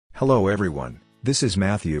Hello everyone, this is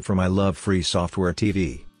Matthew from I Love Free Software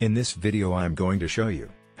TV. In this video I am going to show you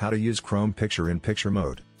how to use Chrome picture-in-picture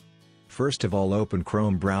mode. First of all, open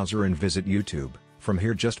Chrome browser and visit YouTube. From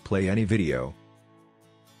here just play any video.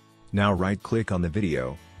 Now right click on the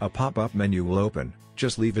video, a pop-up menu will open,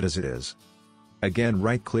 just leave it as it is. Again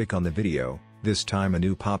right click on the video, this time a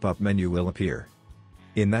new pop-up menu will appear.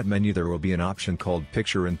 In that menu there will be an option called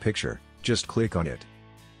Picture-in-Picture, just click on it.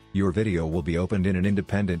 Your video will be opened in an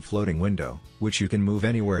independent floating window, which you can move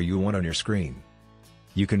anywhere you want on your screen.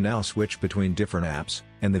 You can now switch between different apps,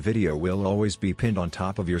 and the video will always be pinned on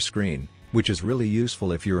top of your screen, which is really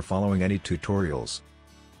useful if you are following any tutorials.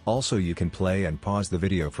 Also you can play and pause the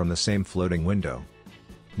video from the same floating window.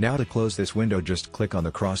 Now to close this window just click on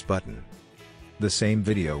the cross button. The same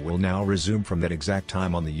video will now resume from that exact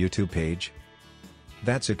time on the YouTube page.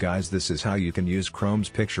 That's it guys, this is how you can use Chrome's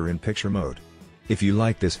picture-in-picture mode. If you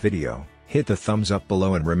like this video, hit the thumbs up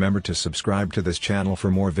below and remember to subscribe to this channel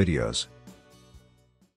for more videos.